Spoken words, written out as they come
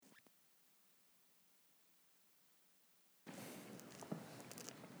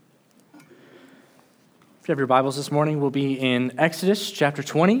If you have your Bibles this morning, we'll be in Exodus chapter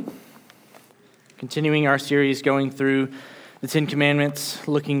 20, continuing our series going through the Ten Commandments,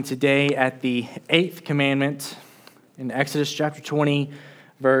 looking today at the 8th commandment in Exodus chapter 20,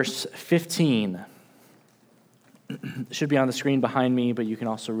 verse 15. It should be on the screen behind me, but you can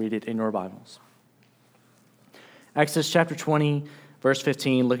also read it in your Bibles. Exodus chapter 20, verse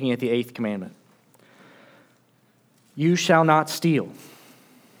 15, looking at the 8th commandment. You shall not steal.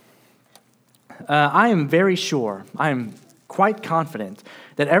 I am very sure, I am quite confident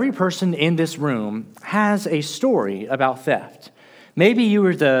that every person in this room has a story about theft. Maybe you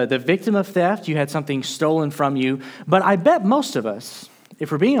were the victim of theft, you had something stolen from you, but I bet most of us,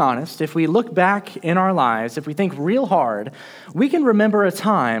 if we're being honest, if we look back in our lives, if we think real hard, we can remember a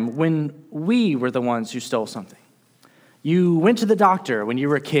time when we were the ones who stole something. You went to the doctor when you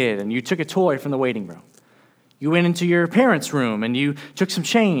were a kid and you took a toy from the waiting room. You went into your parents' room and you took some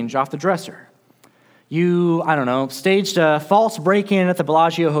change off the dresser. You, staged a false break-in at the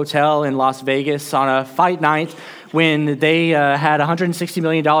Bellagio Hotel in Las Vegas on a fight night when they had $160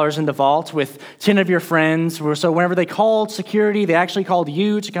 million in the vault with 10 of your friends. So whenever they called security, they actually called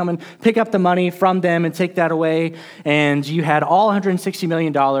you to come and pick up the money from them and take that away. And you had all $160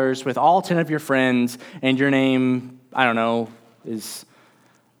 million with all 10 of your friends, and your name, is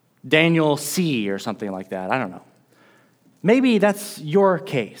Daniel C. or something like that. I don't know. Maybe that's your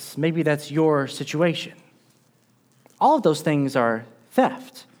case. Maybe that's your situation. All of those things are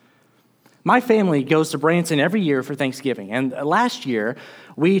theft. My family goes to Branson every year for Thanksgiving. And last year,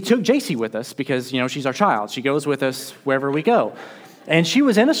 we took JC with us because, she's our child. She goes with us wherever we go. And she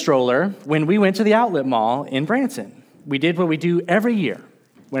was in a stroller when we went to the outlet mall in Branson. We did what we do every year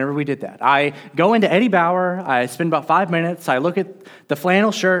whenever we did that. I go into Eddie Bauer. I spend about 5 minutes. I look at the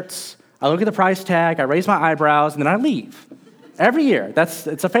flannel shirts. I look at the price tag, I raise my eyebrows, and then I leave. Every year.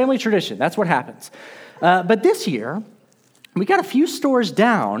 It's a family tradition. That's what happens. But this year, we got a few stores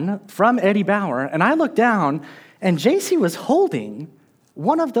down from Eddie Bauer, and I looked down, and JC was holding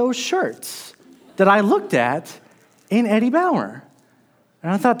one of those shirts that I looked at in Eddie Bauer.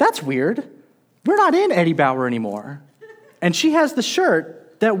 And I thought, that's weird. We're not in Eddie Bauer anymore. And she has the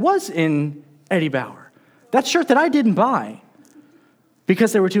shirt that was in Eddie Bauer. That shirt that I didn't buy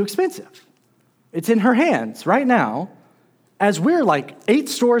because they were too expensive. It's in her hands right now as we're like 8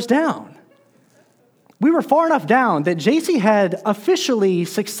 stores down. We were far enough down that JC had officially,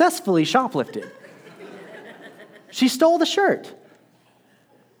 successfully shoplifted. She stole the shirt.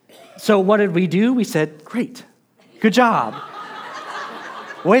 So what did we do? We said, great, good job.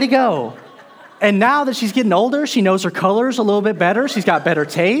 Way to go. And now that she's getting older, she knows her colors a little bit better. She's got better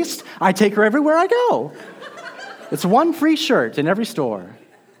taste. I take her everywhere I go. It's one free shirt in every store.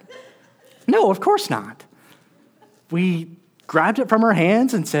 No, of course not. We grabbed it from her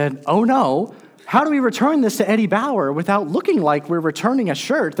hands and said, oh no, how do we return this to Eddie Bauer without looking like we're returning a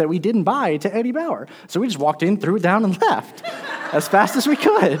shirt that we didn't buy to Eddie Bauer? So we just walked in, threw it down, and left as fast as we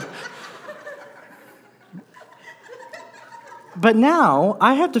could. But now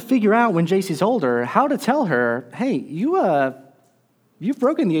I have to figure out when JC's older how to tell her, hey, you've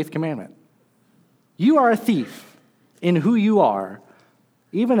broken the 8th commandment. You are a thief in who you are,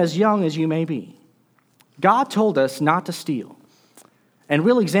 even as young as you may be. God told us not to steal. And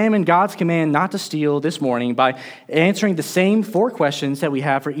we'll examine God's command not to steal this morning by answering the same 4 questions that we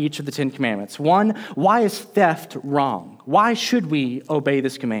have for each of the 10 commandments. 1, why is theft wrong? Why should we obey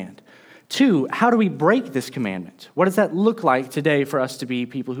this command? 2, how do we break this commandment? What does that look like today for us to be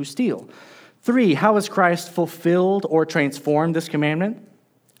people who steal? 3, how has Christ fulfilled or transformed this commandment?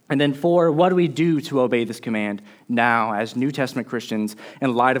 And then 4, what do we do to obey this command now as New Testament Christians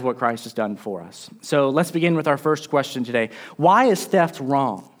in light of what Christ has done for us? So let's begin with our first question today. Why is theft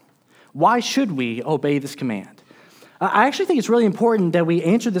wrong? Why should we obey this command? I actually think it's really important that we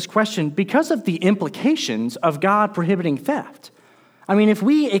answer this question because of the implications of God prohibiting theft. I mean, if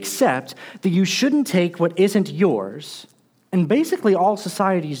we accept that you shouldn't take what isn't yours, and basically all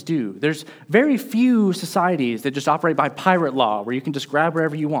societies do. There's very few societies that just operate by pirate law where you can just grab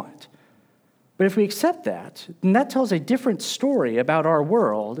wherever you want. But if we accept that, then that tells a different story about our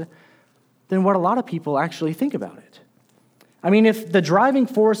world than what a lot of people actually think about it. I mean, if the driving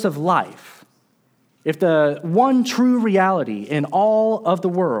force of life, if the one true reality in all of the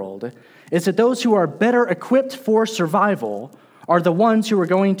world is that those who are better equipped for survival are the ones who are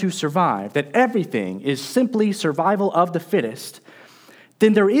going to survive, that everything is simply survival of the fittest,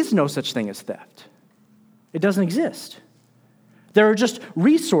 then there is no such thing as theft. It doesn't exist. There are just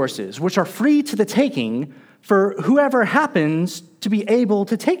resources which are free to the taking for whoever happens to be able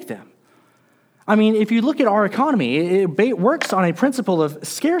to take them. I mean, if you look at our economy, it works on a principle of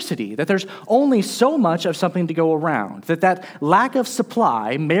scarcity, that there's only so much of something to go around, that lack of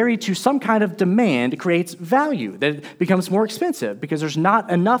supply married to some kind of demand creates value, that it becomes more expensive because there's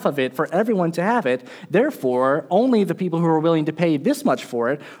not enough of it for everyone to have it. Therefore, only the people who are willing to pay this much for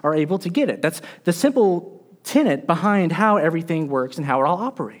it are able to get it. That's the simple tenet behind how everything works and how it all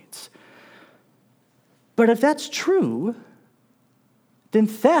operates. But if that's true, then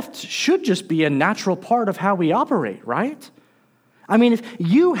theft should just be a natural part of how we operate, right? I mean, if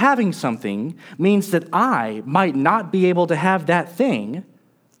you having something means that I might not be able to have that thing,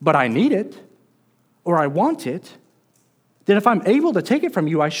 but I need it, or I want it, then if I'm able to take it from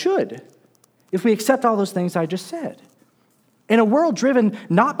you, I should, if we accept all those things I just said. In a world driven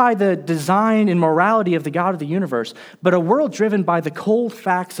not by the design and morality of the God of the universe, but a world driven by the cold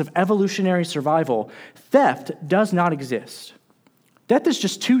facts of evolutionary survival, theft does not exist. Theft is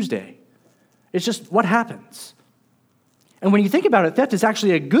just Tuesday. It's just what happens. And when you think about it, theft is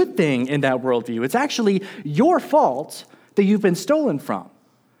actually a good thing in that worldview. It's actually your fault that you've been stolen from.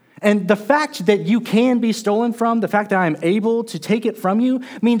 And the fact that you can be stolen from, the fact that I'm able to take it from you,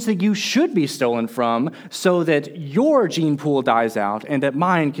 means that you should be stolen from so that your gene pool dies out and that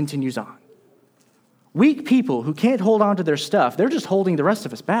mine continues on. Weak people who can't hold on to their stuff, they're just holding the rest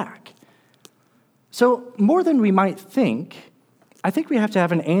of us back. So more than we might think, I think we have to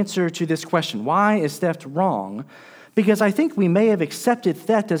have an answer to this question. Why is theft wrong? Because I think we may have accepted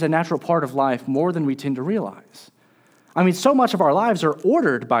theft as a natural part of life more than we tend to realize. I mean, so much of our lives are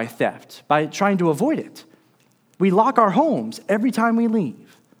ordered by theft, by trying to avoid it. We lock our homes every time we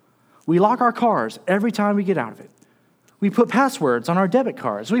leave. We lock our cars every time we get out of it. We put passwords on our debit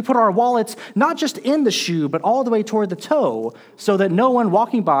cards. We put our wallets not just in the shoe, but all the way toward the toe so that no one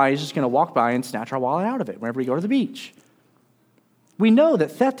walking by is just going to walk by and snatch our wallet out of it whenever we go to the beach. We know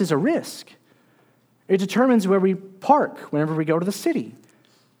that theft is a risk. It determines where we park whenever we go to the city.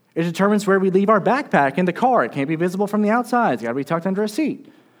 It determines where we leave our backpack in the car. It can't be visible from the outside. It's got to be tucked under a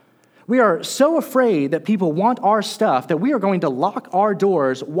seat. We are so afraid that people want our stuff that we are going to lock our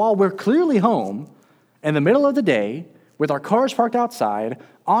doors while we're clearly home in the middle of the day with our cars parked outside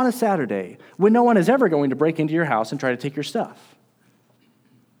on a Saturday when no one is ever going to break into your house and try to take your stuff.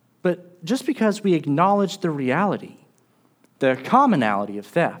 But just because we acknowledge the reality, the commonality of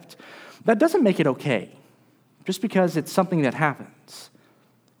theft, that doesn't make it okay, just because it's something that happens.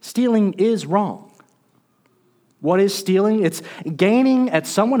 Stealing is wrong. What is stealing? It's gaining at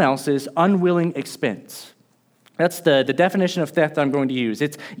someone else's unwilling expense. That's the definition of theft I'm going to use.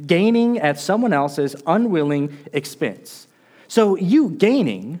 It's gaining at someone else's unwilling expense. So you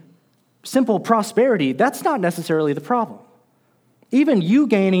gaining simple prosperity, that's not necessarily the problem. Even you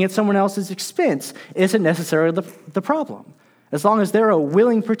gaining at someone else's expense isn't necessarily the problem. As long as they're a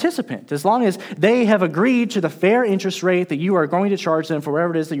willing participant, as long as they have agreed to the fair interest rate that you are going to charge them for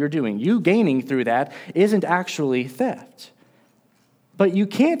whatever it is that you're doing, you gaining through that isn't actually theft. But you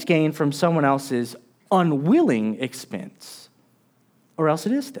can't gain from someone else's unwilling expense, or else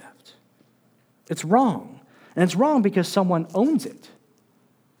it is theft. It's wrong. And it's wrong because someone owns it.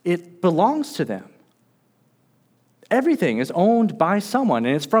 It belongs to them. Everything is owned by someone,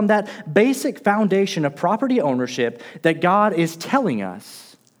 and it's from that basic foundation of property ownership that God is telling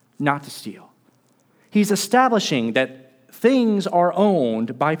us not to steal. He's establishing that things are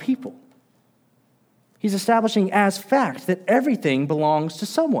owned by people. He's establishing as fact that everything belongs to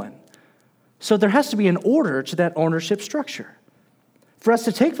someone. So there has to be an order to that ownership structure. For us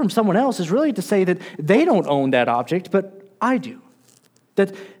to take from someone else is really to say that they don't own that object, but I do.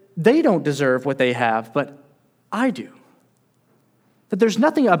 That they don't deserve what they have, but I do. That there's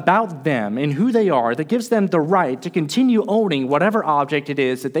nothing about them and who they are that gives them the right to continue owning whatever object it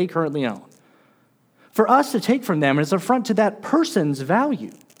is that they currently own. For us to take from them is an affront to that person's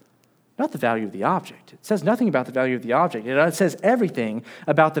value, not the value of the object. It says nothing about the value of the object. It says everything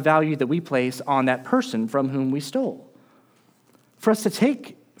about the value that we place on that person from whom we stole. For us to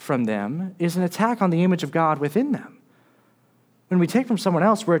take from them is an attack on the image of God within them. When we take from someone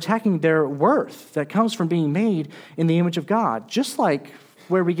else, we're attacking their worth that comes from being made in the image of God, just like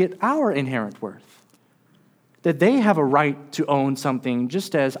where we get our inherent worth. That they have a right to own something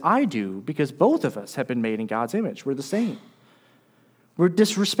just as I do, because both of us have been made in God's image. We're the same. We're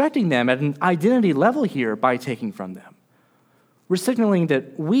disrespecting them at an identity level here by taking from them. We're signaling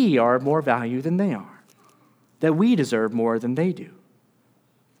that we are of more value than they are, that we deserve more than they do,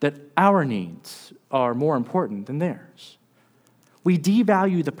 that our needs are more important than theirs. We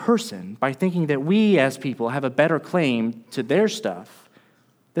devalue the person by thinking that we as people have a better claim to their stuff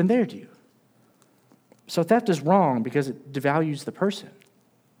than they do. So theft is wrong because it devalues the person.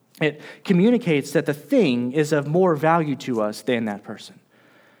 It communicates that the thing is of more value to us than that person.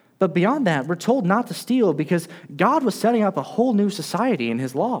 But beyond that, we're told not to steal because God was setting up a whole new society in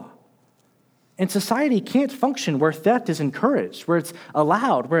his law. And society can't function where theft is encouraged, where it's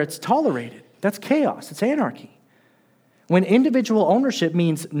allowed, where it's tolerated. That's chaos. It's anarchy. When individual ownership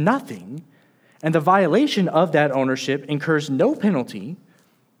means nothing, and the violation of that ownership incurs no penalty,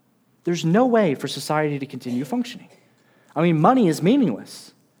 there's no way for society to continue functioning. I mean, money is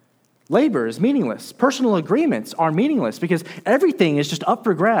meaningless. Labor is meaningless. Personal agreements are meaningless because everything is just up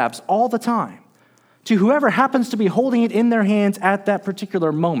for grabs all the time to whoever happens to be holding it in their hands at that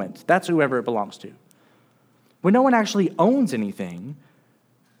particular moment. That's whoever it belongs to. When no one actually owns anything,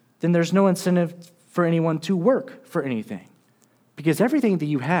 then there's no incentive for anyone to work for anything because everything that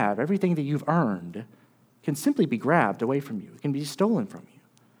you have, everything that you've earned can simply be grabbed away from you. It can be stolen from you.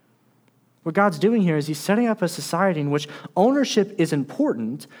 What God's doing here is he's setting up a society in which ownership is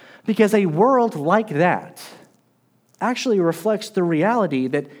important because a world like that actually reflects the reality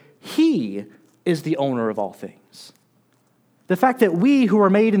that he is the owner of all things. The fact that we who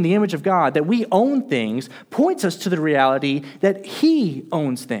are made in the image of God, that we own things, points us to the reality that he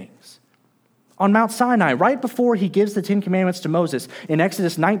owns things. On Mount Sinai, right before he gives the Ten Commandments to Moses, in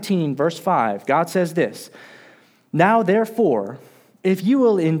Exodus 19, verse 5, God says this, "Now therefore, if you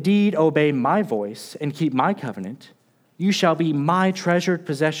will indeed obey my voice and keep my covenant, you shall be my treasured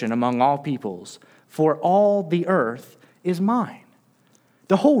possession among all peoples, for all the earth is mine."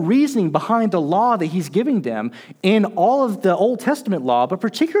 The whole reasoning behind the law that he's giving them in all of the Old Testament law, but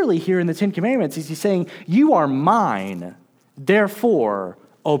particularly here in the Ten Commandments, is he's saying, you are mine, therefore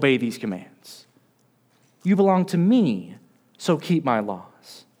obey these commands. You belong to me, so keep my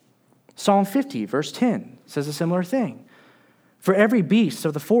laws. Psalm 50, verse 10 says a similar thing. "For every beast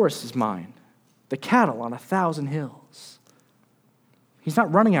of the forest is mine, the cattle on 1,000 hills." He's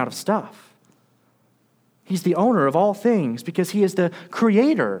not running out of stuff. He's the owner of all things because he is the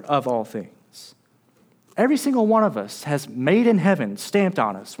creator of all things. Every single one of us has made in heaven stamped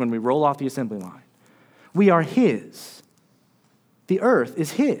on us when we roll off the assembly line. We are his. The earth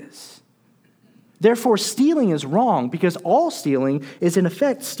is his. Therefore, stealing is wrong because all stealing is in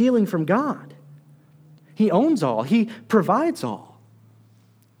effect stealing from God. He owns all. He provides all.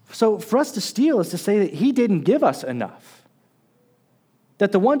 So for us to steal is to say that he didn't give us enough.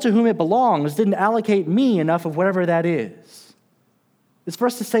 That the one to whom it belongs didn't allocate me enough of whatever that is. It's for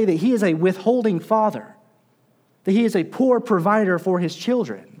us to say that he is a withholding father. That he is a poor provider for his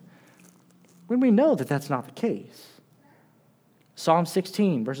children. When we know that that's not the case. Psalm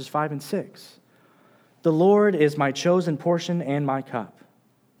 16, verses 5 and 6. "The Lord is my chosen portion and my cup.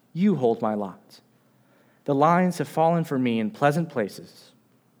 You hold my lot. The lines have fallen for me in pleasant places.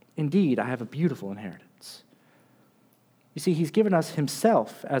 Indeed, I have a beautiful inheritance." You see, he's given us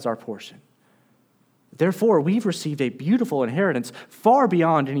himself as our portion. Therefore, we've received a beautiful inheritance far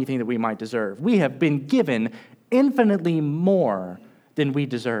beyond anything that we might deserve. We have been given infinitely more than we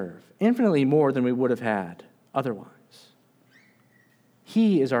deserve, infinitely more than we would have had otherwise.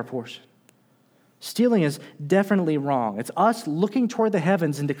 He is our portion. Stealing is definitely wrong. It's us looking toward the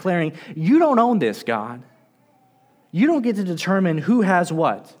heavens and declaring, you don't own this, God. You don't get to determine who has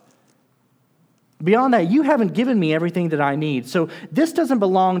what. Beyond that, you haven't given me everything that I need. So this doesn't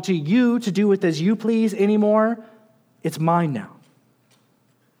belong to you to do with as you please anymore. It's mine now.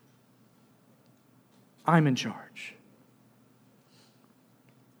 I'm in charge.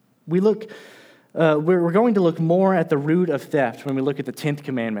 We're going to look more at the root of theft when we look at the 10th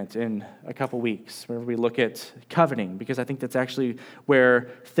commandment in a couple weeks, where we look at coveting, because I think that's actually where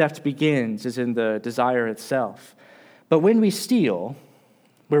theft begins, is in the desire itself. But when we steal,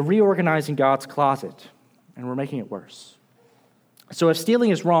 we're reorganizing God's closet, and we're making it worse. So if stealing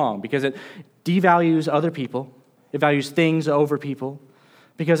is wrong because it devalues other people, it values things over people,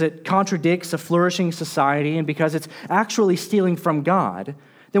 because it contradicts a flourishing society, and because it's actually stealing from God,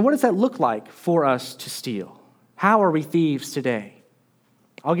 then what does that look like for us to steal? How are we thieves today?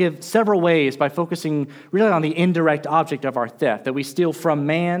 I'll give several ways by focusing really on the indirect object of our theft, that we steal from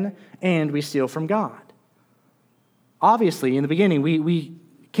man and we steal from God. Obviously, in the beginning, we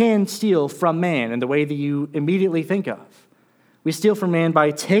can steal from man in the way that you immediately think of. We steal from man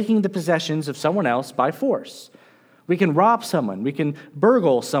by taking the possessions of someone else by force. We can rob someone, we can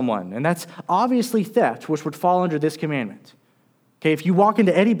burgle someone, and that's obviously theft, which would fall under this commandment. Okay, if you walk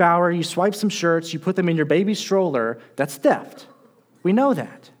into Eddie Bauer, you swipe some shirts, you put them in your baby's stroller, that's theft. We know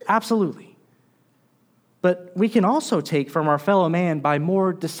that, absolutely. But we can also take from our fellow man by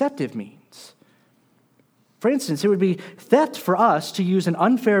more deceptive means. For instance, it would be theft for us to use an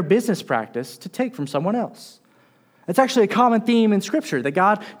unfair business practice to take from someone else. It's actually a common theme in Scripture that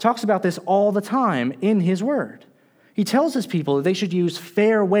God talks about this all the time in His Word. He tells His people that they should use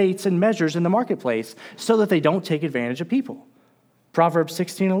fair weights and measures in the marketplace so that they don't take advantage of people. Proverbs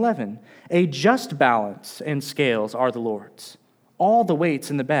 16:11, a just balance and scales are the Lord's. All the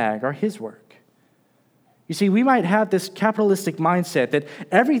weights in the bag are His work. You see, we might have this capitalistic mindset that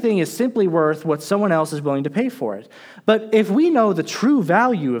everything is simply worth what someone else is willing to pay for it. But if we know the true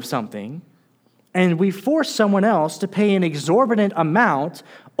value of something, and we force someone else to pay an exorbitant amount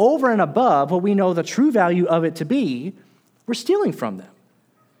over and above what we know the true value of it to be, we're stealing from them.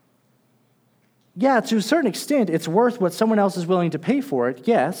 Yeah, to a certain extent, it's worth what someone else is willing to pay for it,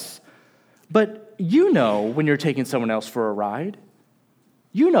 yes, but you know when you're taking someone else for a ride.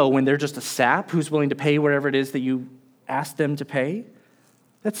 You know when they're just a sap who's willing to pay whatever it is that you ask them to pay.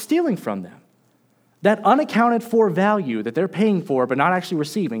 That's stealing from them. That unaccounted for value that they're paying for but not actually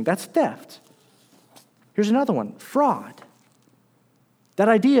receiving, that's theft. Here's another one, fraud. That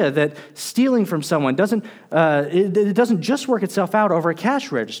idea that stealing from someone doesn't just work itself out over a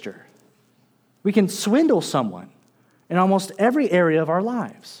cash register. We can swindle someone in almost every area of our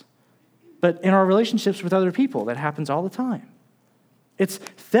lives. But in our relationships with other people, that happens all the time. It's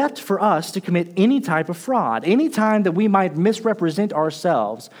theft for us to commit any type of fraud. Any time that we might misrepresent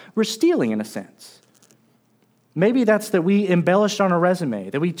ourselves, we're stealing in a sense. Maybe that's that we embellished on a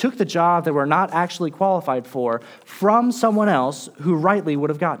resume, that we took the job that we're not actually qualified for from someone else who rightly would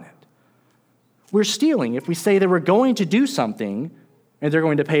have gotten it. We're stealing if we say that we're going to do something and they're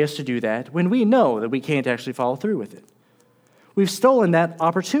going to pay us to do that when we know that we can't actually follow through with it. We've stolen that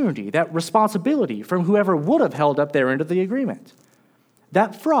opportunity, that responsibility from whoever would have held up their end of the agreement.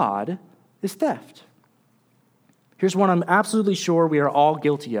 That fraud is theft. Here's one I'm absolutely sure we are all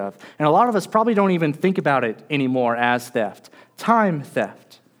guilty of, and a lot of us probably don't even think about it anymore as theft. Time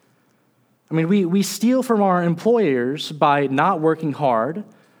theft. I mean, we steal from our employers by not working hard,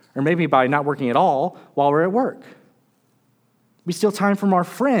 or maybe by not working at all while we're at work. We steal time from our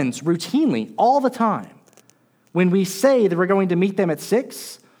friends routinely, all the time, when we say that we're going to meet them at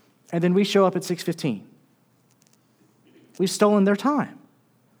 6, and then we show up at 6:15. We've stolen their time.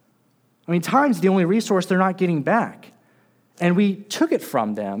 I mean, time's the only resource they're not getting back. And we took it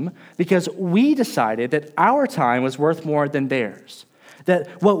from them because we decided that our time was worth more than theirs.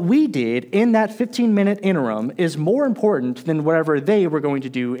 That what we did in that 15-minute interim is more important than whatever they were going to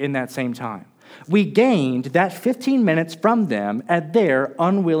do in that same time. We gained that 15 minutes from them at their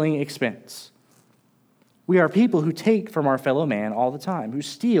unwilling expense. We are people who take from our fellow man all the time, who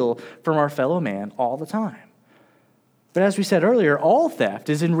steal from our fellow man all the time. But as we said earlier, all theft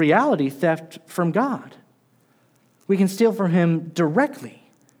is in reality theft from God. We can steal from Him directly,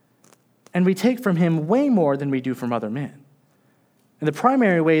 and we take from Him way more than we do from other men. And the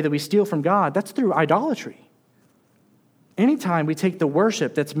primary way that we steal from God, that's through idolatry. Anytime we take the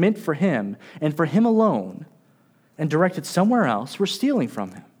worship that's meant for Him and for Him alone and direct it somewhere else, we're stealing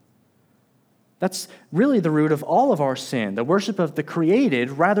from Him. That's really the root of all of our sin, the worship of the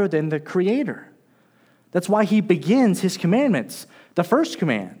created rather than the Creator. That's why He begins His commandments, the first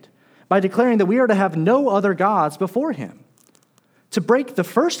command, by declaring that we are to have no other gods before Him. To break the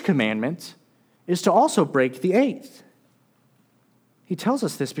first commandment is to also break the 8th. He tells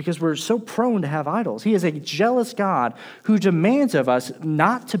us this because we're so prone to have idols. He is a jealous God who demands of us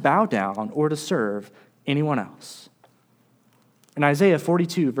not to bow down or to serve anyone else. In Isaiah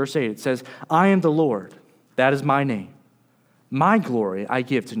 42, verse 8, it says, I am the Lord, that is my name. My glory I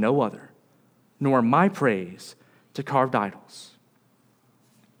give to no other, nor my praise to carved idols.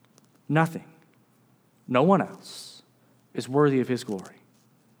 Nothing, no one else is worthy of His glory.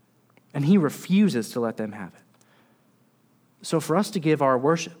 And He refuses to let them have it. So for us to give our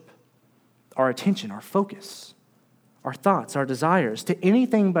worship, our attention, our focus, our thoughts, our desires to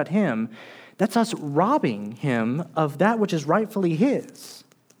anything but Him, that's us robbing Him of that which is rightfully His.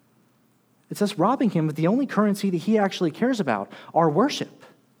 It's us robbing Him of the only currency that He actually cares about, our worship.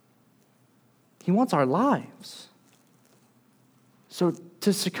 He wants our lives. So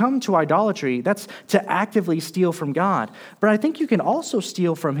to succumb to idolatry, that's to actively steal from God. But I think you can also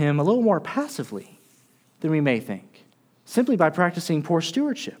steal from Him a little more passively than we may think, simply by practicing poor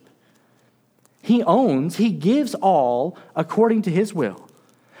stewardship. He gives all according to His will.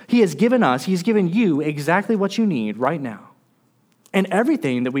 He has given you exactly what you need right now. And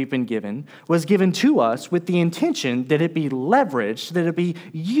everything that we've been given was given to us with the intention that it be leveraged, that it be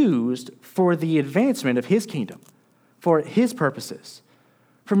used for the advancement of His kingdom, for His purposes,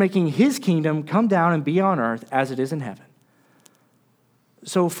 for making His kingdom come down and be on earth as it is in heaven.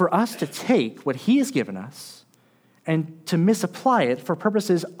 So for us to take what He has given us and to misapply it for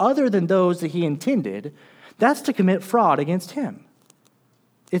purposes other than those that He intended, that's to commit fraud against him.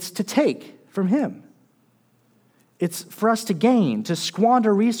 It's to take from him. It's for us to gain, to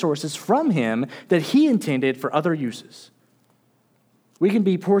squander resources from him that he intended for other uses. We can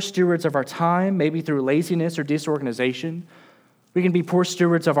be poor stewards of our time, maybe through laziness or disorganization. We can be poor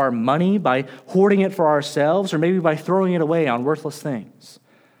stewards of our money by hoarding it for ourselves or maybe by throwing it away on worthless things.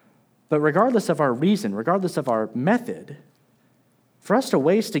 But regardless of our reason, regardless of our method, for us to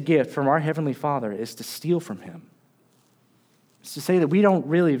waste a gift from our Heavenly Father is to steal from him. It's to say that we don't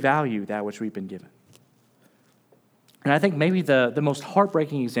really value that which we've been given. And I think maybe the most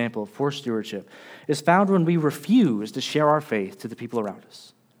heartbreaking example of poor stewardship is found when we refuse to share our faith to the people around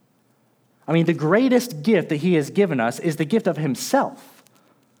us. I mean, the greatest gift that he has given us is the gift of himself,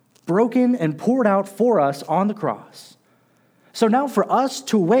 broken and poured out for us on the cross. So now for us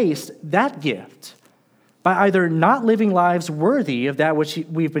to waste that gift by either not living lives worthy of that which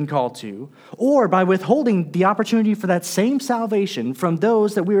we've been called to, or by withholding the opportunity for that same salvation from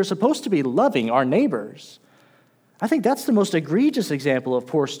those that we are supposed to be loving, our neighbors, I think that's the most egregious example of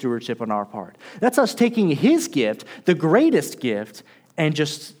poor stewardship on our part. That's us taking his gift, the greatest gift, and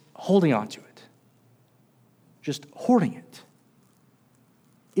just holding on to it. Just hoarding it.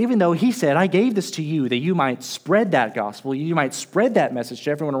 Even though he said, I gave this to you that you might spread that gospel, you might spread that message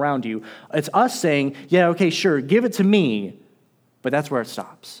to everyone around you. It's us saying, yeah, okay, sure, give it to me, but that's where it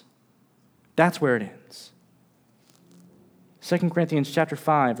stops. That's where it ends. 2 Corinthians chapter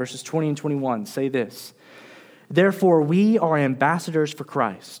 5, verses 20 and 21 say this, therefore we are ambassadors for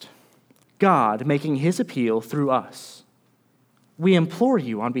Christ, God making his appeal through us. We implore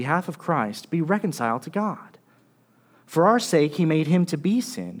you on behalf of Christ, be reconciled to God. For our sake, he made him to be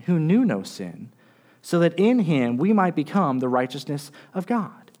sin, who knew no sin, so that in him we might become the righteousness of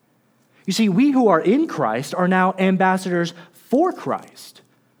God. You see, we who are in Christ are now ambassadors for Christ.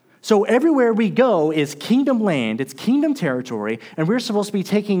 So everywhere we go is kingdom land, it's kingdom territory, and we're supposed to be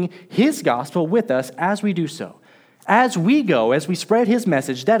taking his gospel with us as we do so. As we go, as we spread his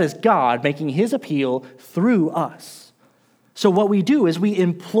message, that is God making his appeal through us. So what we do is we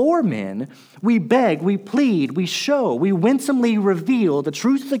implore men, we beg, we plead, we show, we winsomely reveal the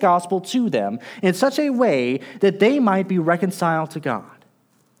truth of the gospel to them in such a way that they might be reconciled to God.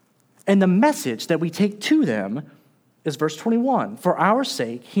 And the message that we take to them is verse 21. For our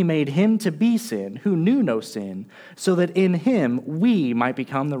sake, he made him to be sin, who knew no sin, so that in him we might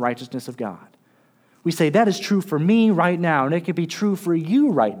become the righteousness of God. We say that is true for me right now, and it could be true for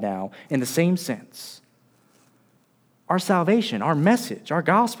you right now in the same sense. Our salvation, our message, our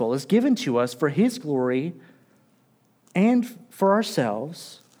gospel is given to us for his glory and for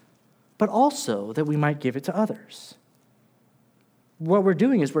ourselves, but also that we might give it to others. What we're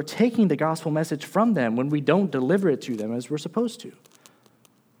doing is we're taking the gospel message from them when we don't deliver it to them as we're supposed to,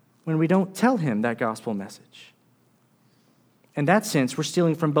 when we don't tell him that gospel message. In that sense, we're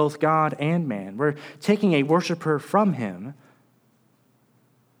stealing from both God and man. We're taking a worshiper from him.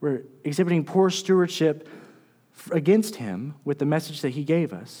 We're exhibiting poor stewardship against him with the message that he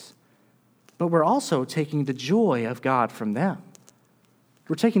gave us, but we're also taking the joy of God from them.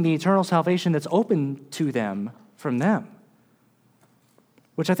 We're taking the eternal salvation that's open to them from them,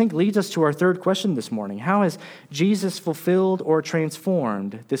 which I think leads us to our third question this morning. How has Jesus fulfilled or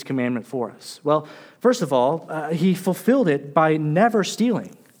transformed this commandment for us? Well, first of all, he fulfilled it by never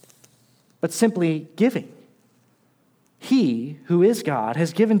stealing, but simply giving. He, who is God,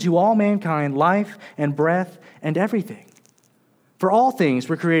 has given to all mankind life and breath and everything. For all things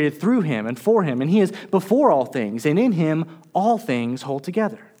were created through him and for him, and he is before all things, and in him all things hold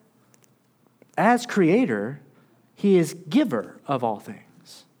together. As creator, he is giver of all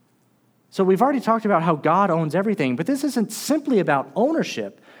things. So we've already talked about how God owns everything, but this isn't simply about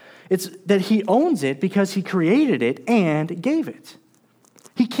ownership. It's that he owns it because he created it and gave it.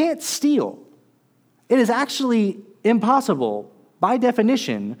 He can't steal. It is actually impossible, by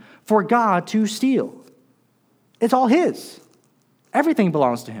definition, for God to steal. It's all his. Everything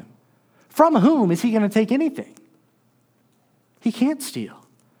belongs to him. From whom is he going to take anything? He can't steal.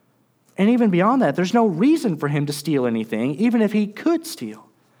 And even beyond that, there's no reason for him to steal anything, even if he could steal.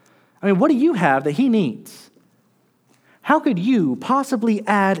 I mean, what do you have that he needs? How could you possibly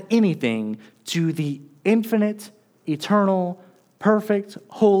add anything to the infinite, eternal, perfect,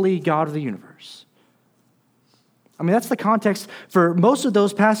 holy God of the universe? I mean, that's the context for most of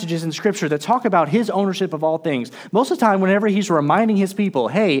those passages in Scripture that talk about his ownership of all things. Most of the time, whenever he's reminding his people,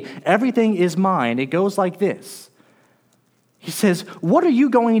 hey, everything is mine, it goes like this. He says, what are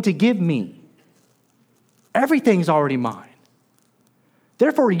you going to give me? Everything's already mine.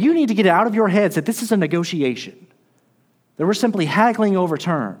 Therefore, you need to get out of your heads that this is a negotiation, that we're simply haggling over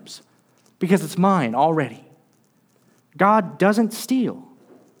terms because it's mine already. God doesn't steal.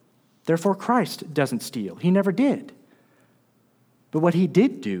 Therefore, Christ doesn't steal. He never did. But what he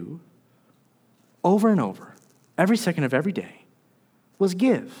did do over and over, every second of every day, was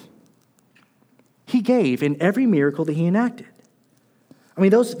give. He gave in every miracle that he enacted. I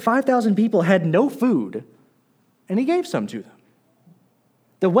mean, those 5,000 people had no food, and he gave some to them.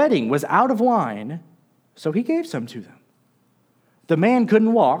 The wedding was out of wine, so he gave some to them. The man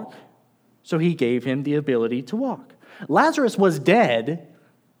couldn't walk, so he gave him the ability to walk. Lazarus was dead,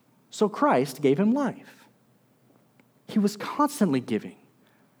 so Christ gave him life. He was constantly giving.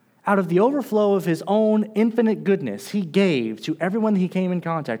 Out of the overflow of his own infinite goodness, he gave to everyone that he came in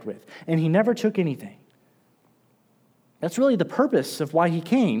contact with, and he never took anything. That's really the purpose of why he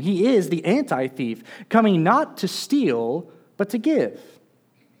came. He is the anti-thief, coming not to steal, but to give.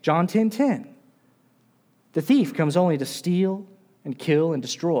 John 10:10. The thief comes only to steal and kill and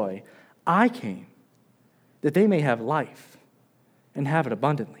destroy. I came that they may have life and have it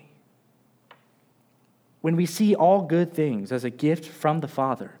abundantly. When we see all good things as a gift from the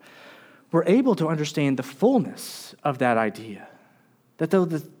Father, we're able to understand the fullness of that idea. That though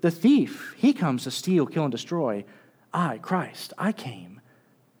the thief, he comes to steal, kill, and destroy, I, Christ, I came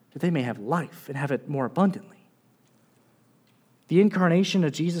that they may have life and have it more abundantly. The incarnation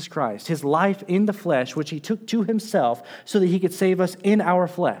of Jesus Christ, his life in the flesh, which he took to himself so that he could save us in our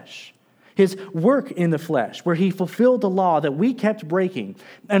flesh. His work in the flesh, where he fulfilled the law that we kept breaking.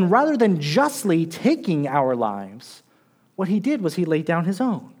 And rather than justly taking our lives, what he did was he laid down his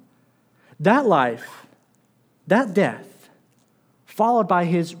own. That life, that death, followed by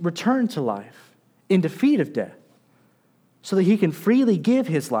his return to life in defeat of death, so that he can freely give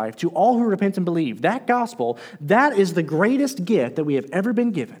his life to all who repent and believe. That gospel, that is the greatest gift that we have ever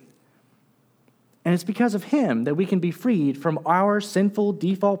been given. And it's because of him that we can be freed from our sinful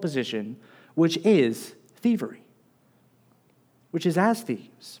default position, which is thievery, which is as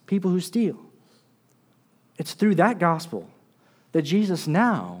thieves, people who steal. It's through that gospel that Jesus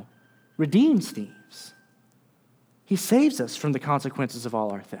now redeems thieves. He saves us from the consequences of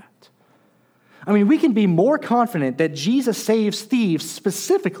all our theft. I mean, we can be more confident that Jesus saves thieves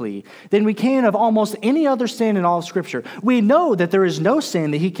specifically than we can of almost any other sin in all of Scripture. We know that there is no sin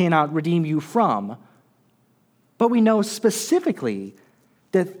that he cannot redeem you from, but we know specifically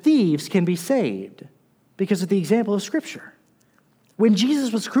that thieves can be saved because of the example of Scripture. When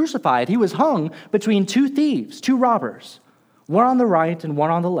Jesus was crucified, he was hung between two thieves, two robbers, one on the right and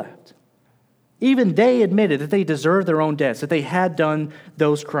one on the left. Even they admitted that they deserved their own deaths, that they had done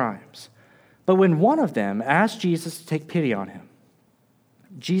those crimes. But when one of them asked Jesus to take pity on him,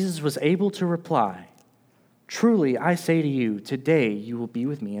 Jesus was able to reply, "Truly, I say to you, today you will be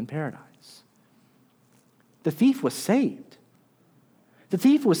with me in paradise." The thief was saved. The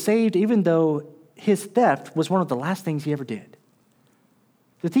thief was saved even though his theft was one of the last things he ever did.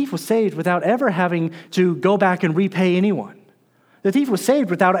 The thief was saved without ever having to go back and repay anyone. The thief was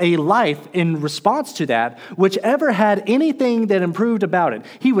saved without a life in response to that, which ever had anything that improved about it.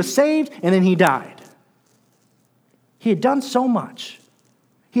 He was saved and then he died. He had done so much.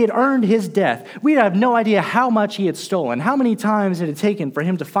 He had earned his death. We have no idea how much he had stolen, how many times it had taken for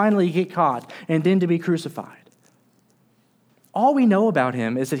him to finally get caught and then to be crucified. All we know about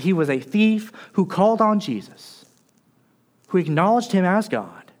him is that he was a thief who called on Jesus, who acknowledged him as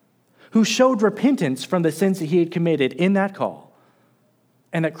God, who showed repentance from the sins that he had committed in that call,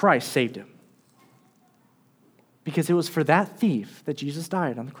 and that Christ saved him. Because it was for that thief that Jesus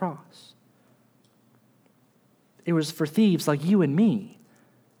died on the cross. It was for thieves like you and me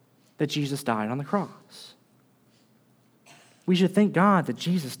that Jesus died on the cross. We should thank God that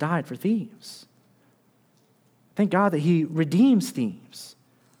Jesus died for thieves. Thank God that he redeems thieves.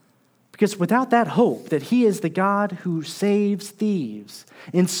 Because without that hope that he is the God who saves thieves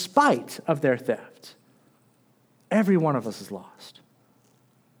in spite of their theft, every one of us is lost.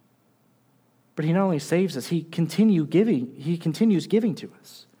 But he not only saves us, he continues giving to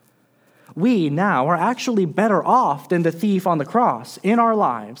us. We now are actually better off than the thief on the cross in our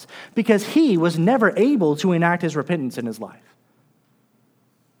lives because he was never able to enact his repentance in his life.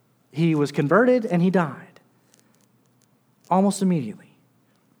 He was converted and he died almost immediately.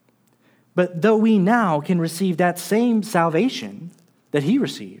 But though we now can receive that same salvation that he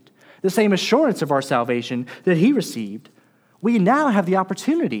received, the same assurance of our salvation that he received, we now have the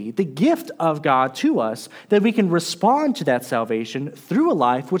opportunity, the gift of God to us, that we can respond to that salvation through a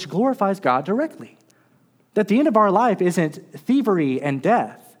life which glorifies God directly. That the end of our life isn't thievery and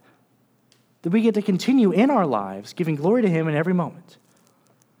death. That we get to continue in our lives, giving glory to him in every moment.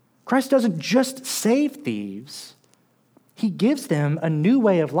 Christ doesn't just save thieves. He gives them a new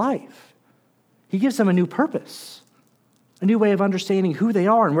way of life. He gives them a new purpose. a new way of understanding who they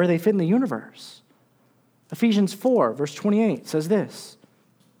are and where they fit in the universe. Ephesians 4, verse 28 says this,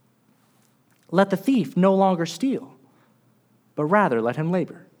 "Let the thief no longer steal, but rather let him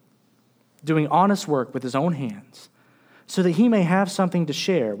labor, doing honest work with his own hands, so that he may have something to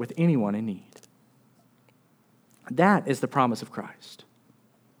share with anyone in need." That is the promise of Christ.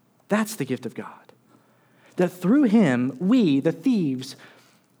 That's the gift of God. That through him, we, the thieves,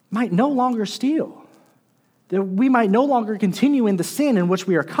 might no longer steal. That we might no longer continue in the sin in which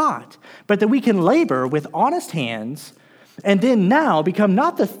we are caught, but that we can labor with honest hands and then now become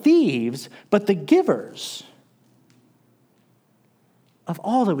not the thieves, but the givers of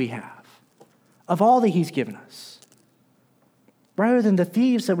all that we have, of all that he's given us. Rather than the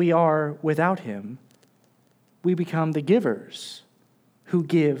thieves that we are without him, we become the givers who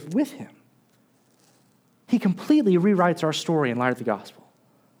give with him. He completely rewrites our story in light of the gospel.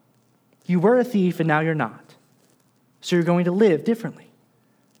 You were a thief and now you're not. So you're going to live differently.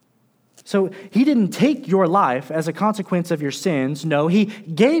 So he didn't take your life as a consequence of your sins. No, he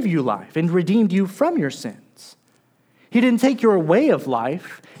gave you life and redeemed you from your sins. He didn't take your way of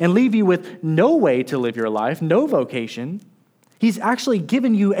life and leave you with no way to live your life, no vocation. He's actually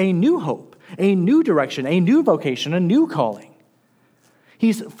given you a new hope, a new direction, a new vocation, a new calling.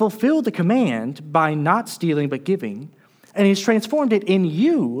 He's fulfilled the command by not stealing but giving, and he's transformed it in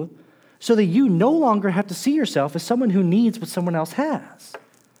you so that you no longer have to see yourself as someone who needs what someone else has.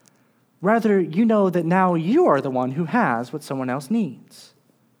 Rather, you know that now you are the one who has what someone else needs.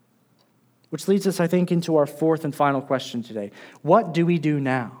 Which leads us, I think, into our fourth and final question today. What do we do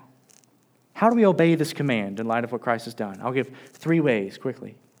now? How do we obey this command in light of what Christ has done? I'll give 3 ways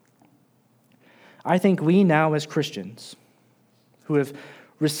quickly. I think we now as Christians who have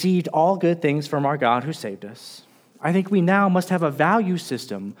received all good things from our God who saved us, I think we now must have a value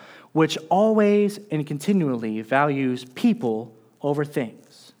system which always and continually values people over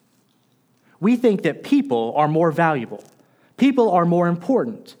things. We think that people are more valuable. People are more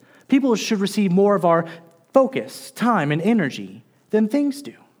important. People should receive more of our focus, time, and energy than things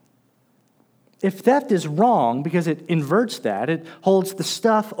do. If theft is wrong because it inverts that, it holds the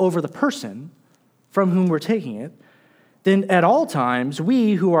stuff over the person from whom we're taking it, then at all times,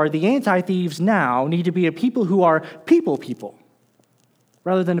 we who are the anti-thieves now need to be a people who are people,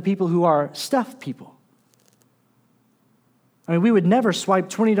 rather than a people who are stuff people. I mean, we would never swipe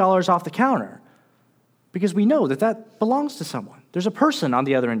 $20 off the counter because we know that that belongs to someone. There's a person on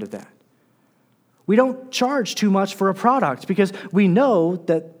the other end of that. We don't charge too much for a product because we know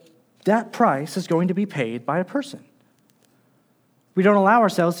that that price is going to be paid by a person. We don't allow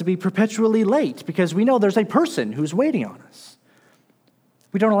ourselves to be perpetually late because we know there's a person who's waiting on us.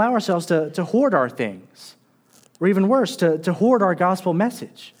 We don't allow ourselves to hoard our things, or even worse, to hoard our gospel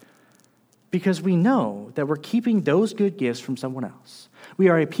message, because we know that we're keeping those good gifts from someone else. We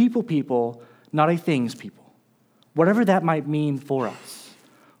are a people, not a things people. Whatever that might mean for us,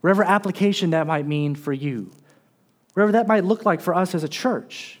 whatever application that might mean for you, whatever that might look like for us as a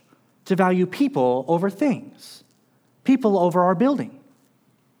church, to value people over things, people over our building,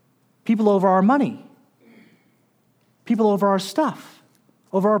 people over our money, people over our stuff,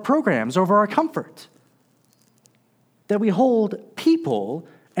 over our programs, over our comfort. That we hold people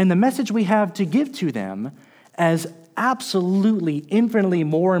and the message we have to give to them as absolutely, infinitely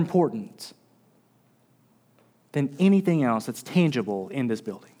more important than anything else that's tangible in this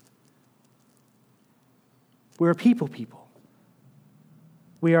building. We're a people.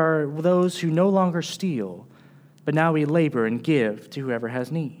 We are those who no longer steal, but now we labor and give to whoever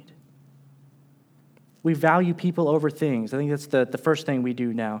has need. We value people over things. I think that's the first thing we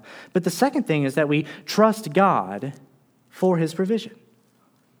do now. But the second thing is that we trust God for his provision.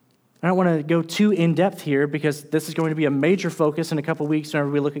 I don't want to go too in-depth here because this is going to be a major focus in a couple weeks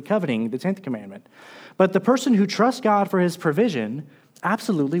whenever we look at coveting, the 10th commandment. But the person who trusts God for his provision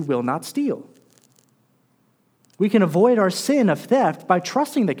absolutely will not steal. We can avoid our sin of theft by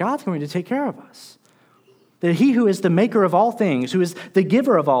trusting that God's going to take care of us. That he who is the maker of all things, who is the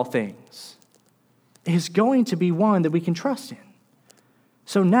giver of all things, is going to be one that we can trust in.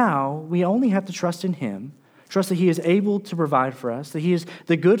 So now we only have to trust in him, trust that he is able to provide for us, that he is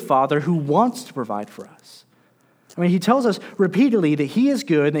the good Father who wants to provide for us. I mean, he tells us repeatedly that he is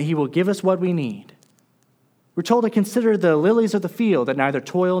good and that he will give us what we need. We're told to consider the lilies of the field that neither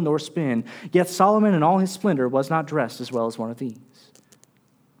toil nor spin, yet Solomon in all his splendor was not dressed as well as one of these.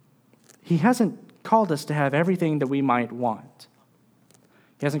 He hasn't called us to have everything that we might want.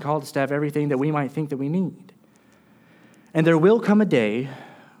 He hasn't called us to have everything that we might think that we need. And there will come a day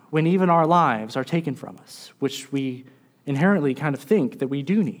when even our lives are taken from us, which we inherently kind of think that we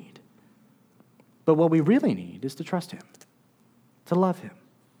do need. But what we really need is to trust him. to love him,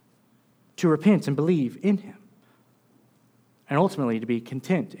 to repent and believe in him, and ultimately to be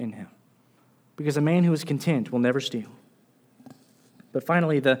content in him. Because a man who is content will never steal. But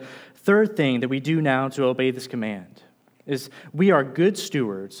finally, the third thing that we do now to obey this command is we are good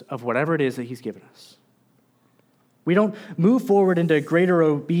stewards of whatever it is that he's given us. We don't move forward into greater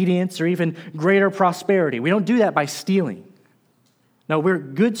obedience or even greater prosperity. We don't do that by stealing. No, we're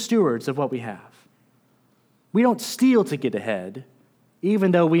good stewards of what we have. We don't steal to get ahead,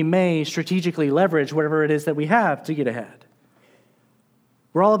 even though we may strategically leverage whatever it is that we have to get ahead.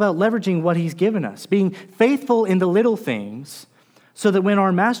 We're all about leveraging what he's given us, being faithful in the little things, so that when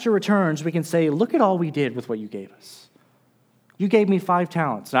our master returns, we can say, look at all we did with what you gave us. You gave me 5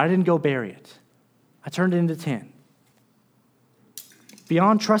 talents, and I didn't go bury it. I turned it into 10.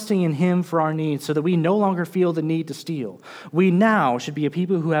 Beyond trusting in him for our needs so that we no longer feel the need to steal, we now should be a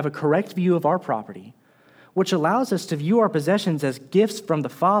people who have a correct view of our property, which allows us to view our possessions as gifts from the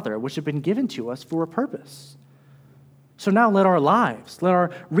Father, which have been given to us for a purpose. So now let our lives, let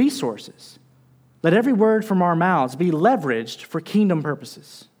our resources, let every word from our mouths be leveraged for kingdom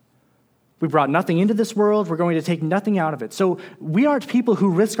purposes. We brought nothing into this world. We're going to take nothing out of it. So we aren't people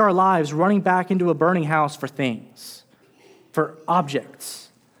who risk our lives running back into a burning house for things, for objects.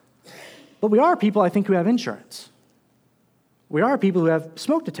 But we are people, I think, who have insurance. We are people who have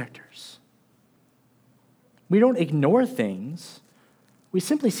smoke detectors. We don't ignore things. We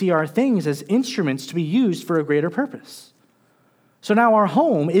simply see our things as instruments to be used for a greater purpose. So now our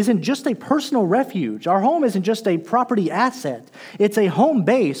home isn't just a personal refuge. Our home isn't just a property asset. It's a home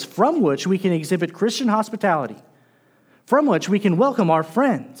base from which we can exhibit Christian hospitality, from which we can welcome our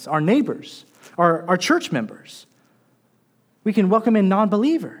friends, our neighbors, our church members. We can welcome in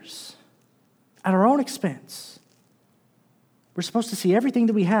non-believers at our own expense. We're supposed to see everything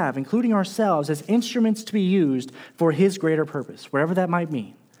that we have, including ourselves, as instruments to be used for his greater purpose, wherever that might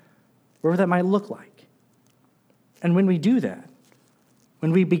mean, wherever that might look like. And when we do that,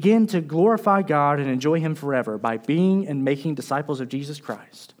 when we begin to glorify God and enjoy him forever by being and making disciples of Jesus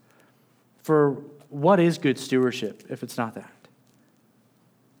Christ, for what is good stewardship if it's not that?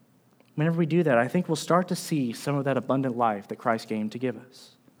 Whenever we do that, I think we'll start to see some of that abundant life that Christ came to give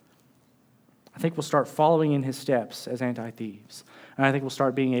us. I think we'll start following in his steps as anti-thieves. And I think we'll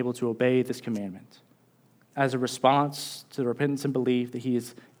start being able to obey this commandment as a response to the repentance and belief that he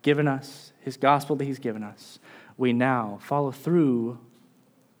has given us, his gospel that he's given us. We now follow through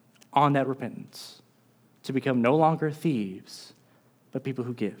on that repentance to become no longer thieves, but people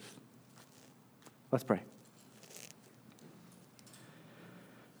who give. Let's pray.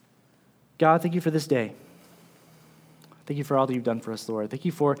 God, thank you for this day. Thank you for all that you've done for us, Lord. Thank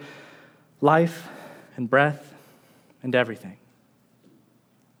you for life and breath and everything.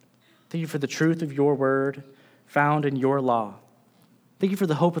 Thank you for the truth of your word found in your law. Thank you for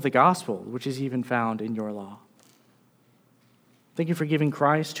the hope of the gospel, which is even found in your law. Thank you for giving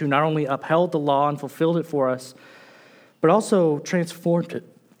Christ, who not only upheld the law and fulfilled it for us, but also transformed it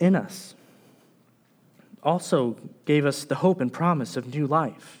in us. Also gave us the hope and promise of new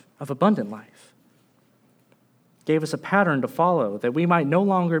life, of abundant life. Gave us a pattern to follow that we might no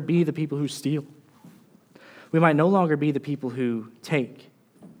longer be the people who steal. We might no longer be the people who take,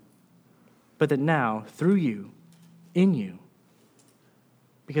 but that now, through you, in you,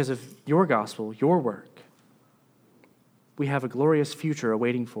 because of your gospel, your work, we have a glorious future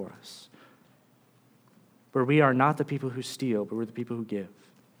awaiting for us, where we are not the people who steal, but we're the people who give.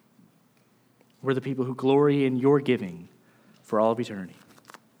 We're the people who glory in your giving for all of eternity.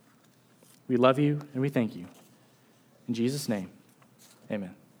 We love you and we thank you. In Jesus' name,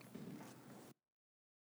 amen.